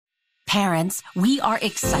Parents, we are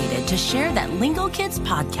excited to share that Lingo Kids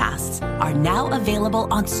podcasts are now available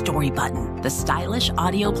on Storybutton, the stylish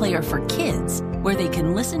audio player for kids, where they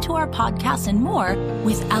can listen to our podcasts and more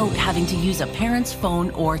without having to use a parent's phone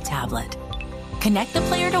or tablet. Connect the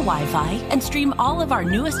player to Wi-Fi and stream all of our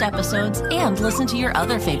newest episodes and listen to your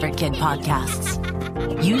other favorite kid podcasts.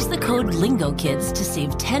 Use the code LingoKids to save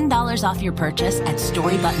 $10 off your purchase at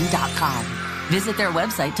storybutton.com. Visit their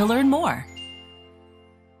website to learn more.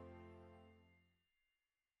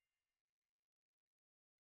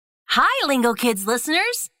 Hi, Lingo Kids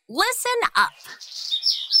listeners. Listen up.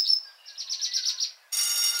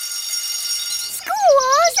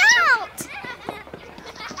 School's out!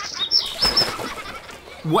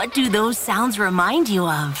 What do those sounds remind you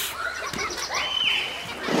of?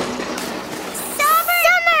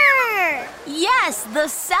 Summer! Yes, the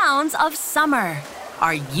sounds of summer.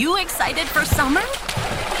 Are you excited for summer?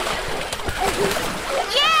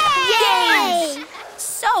 Yay!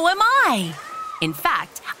 So am I. In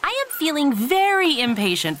fact, I am feeling very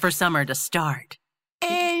impatient for summer to start.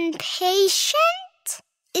 Impatient?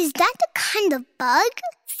 Is that the kind of bug?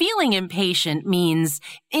 Feeling impatient means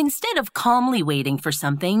instead of calmly waiting for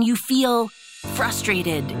something, you feel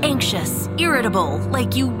frustrated, anxious, irritable,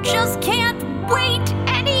 like you just can't wait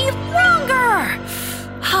any longer.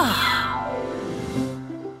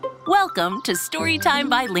 Welcome to Storytime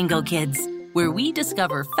by Lingo Kids, where we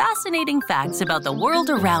discover fascinating facts about the world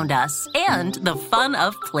around us and the fun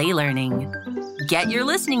of play learning. Get your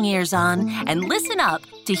listening ears on and listen up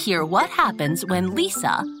to hear what happens when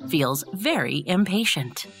Lisa feels very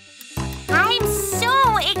impatient. I'm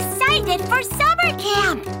so excited for summer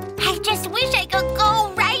camp! I just wish I could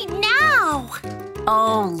go right now!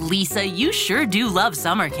 Oh, Lisa, you sure do love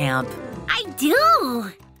summer camp. I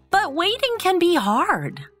do! But waiting can be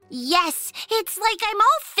hard. Yes, it's like I'm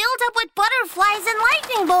all filled up with butterflies and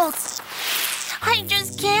lightning bolts. I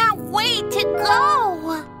just can't wait to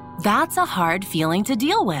go. That's a hard feeling to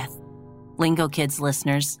deal with. Lingo Kids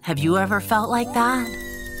listeners, have you ever felt like that?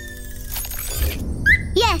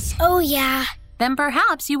 Yes. Oh, yeah. Then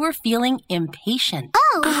perhaps you were feeling impatient.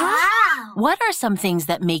 Oh, wow. What are some things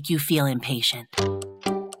that make you feel impatient? Would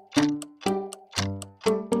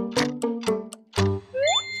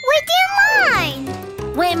you mind?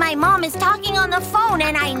 When my mom is talking on the phone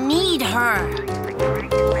and I need her.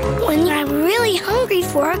 When I'm really hungry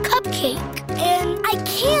for a cupcake and I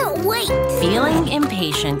can't wait. Feeling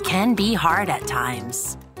impatient can be hard at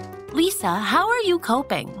times. Lisa, how are you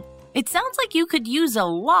coping? It sounds like you could use a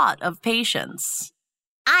lot of patience.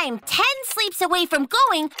 I'm 10 sleeps away from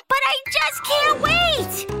going, but I just can't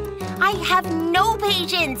wait. I have no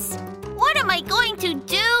patience. What am I going to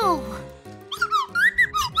do?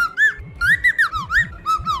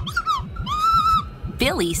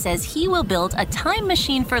 Billy says he will build a time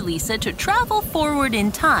machine for Lisa to travel forward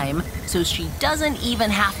in time so she doesn't even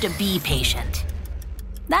have to be patient.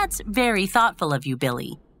 That's very thoughtful of you,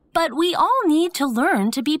 Billy. But we all need to learn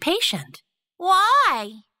to be patient.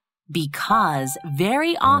 Why? Because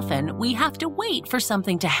very often we have to wait for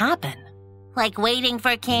something to happen. Like waiting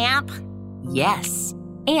for camp? Yes.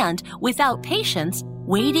 And without patience,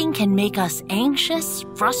 waiting can make us anxious,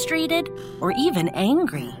 frustrated, or even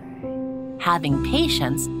angry. Having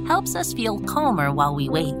patience helps us feel calmer while we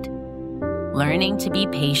wait. Learning to be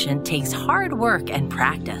patient takes hard work and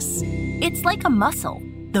practice. It's like a muscle.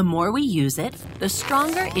 The more we use it, the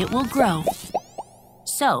stronger it will grow.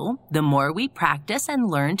 So, the more we practice and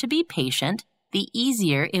learn to be patient, the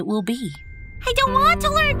easier it will be. I don't want to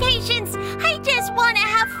learn patience. I just want to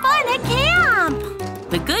have fun at camp.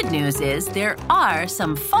 The good news is there are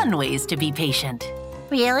some fun ways to be patient.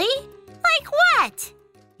 Really? Like what?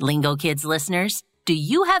 Lingo Kids listeners, do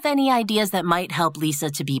you have any ideas that might help Lisa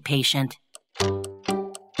to be patient?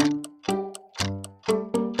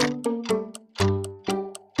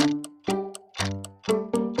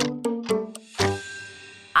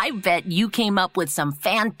 I bet you came up with some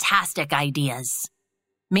fantastic ideas.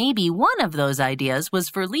 Maybe one of those ideas was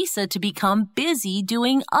for Lisa to become busy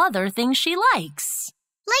doing other things she likes.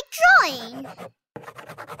 Like drawing.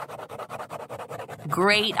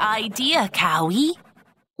 Great idea, Cowie.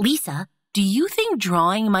 Lisa, do you think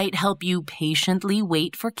drawing might help you patiently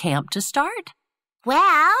wait for camp to start?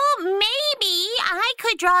 Well, maybe I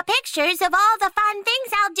could draw pictures of all the fun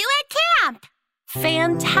things I'll do at camp.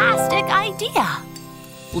 Fantastic idea!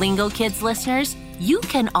 Lingo Kids listeners, you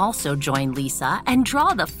can also join Lisa and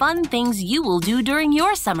draw the fun things you will do during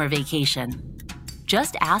your summer vacation.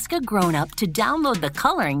 Just ask a grown-up to download the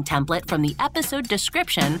coloring template from the episode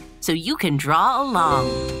description so you can draw along.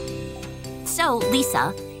 So,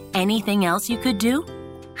 Lisa, anything else you could do?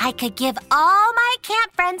 I could give all my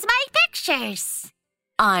camp friends my pictures.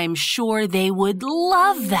 I'm sure they would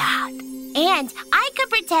love that. And I could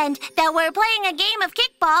pretend that we're playing a game of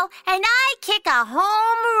kickball and I kick a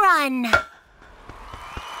home run.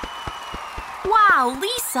 Wow,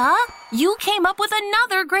 Lisa, you came up with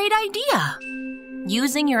another great idea.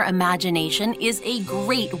 Using your imagination is a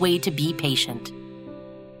great way to be patient.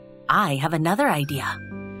 I have another idea.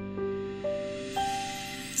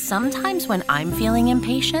 Sometimes when I'm feeling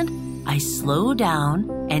impatient, I slow down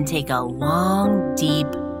and take a long, deep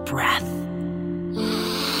breath.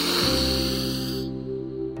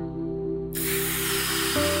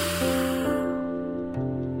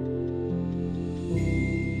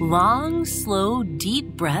 Long, slow,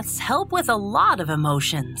 deep breaths help with a lot of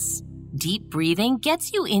emotions. Deep breathing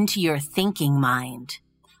gets you into your thinking mind.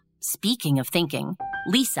 Speaking of thinking,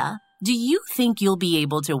 Lisa, do you think you'll be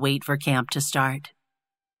able to wait for camp to start?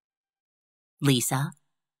 Lisa?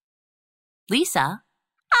 Lisa?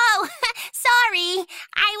 Oh, sorry.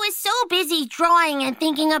 I was so busy drawing and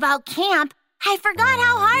thinking about camp, I forgot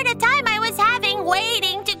how hard a time I was having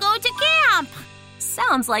waiting to go to camp.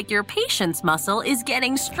 Sounds like your patience muscle is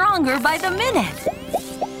getting stronger by the minute.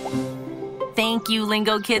 Thank you,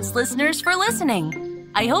 Lingo Kids listeners, for listening.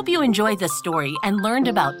 I hope you enjoyed the story and learned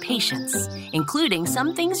about patience, including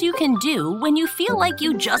some things you can do when you feel like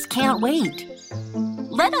you just can't wait.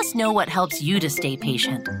 Let us know what helps you to stay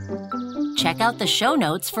patient. Check out the show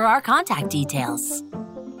notes for our contact details.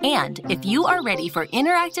 And if you are ready for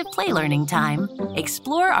interactive play learning time,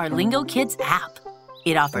 explore our Lingo Kids app.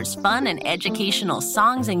 It offers fun and educational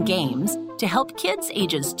songs and games to help kids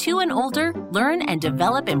ages 2 and older learn and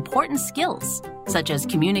develop important skills, such as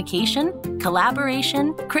communication,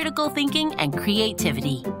 collaboration, critical thinking, and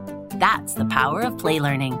creativity. That's the power of play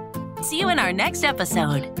learning. See you in our next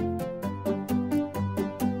episode.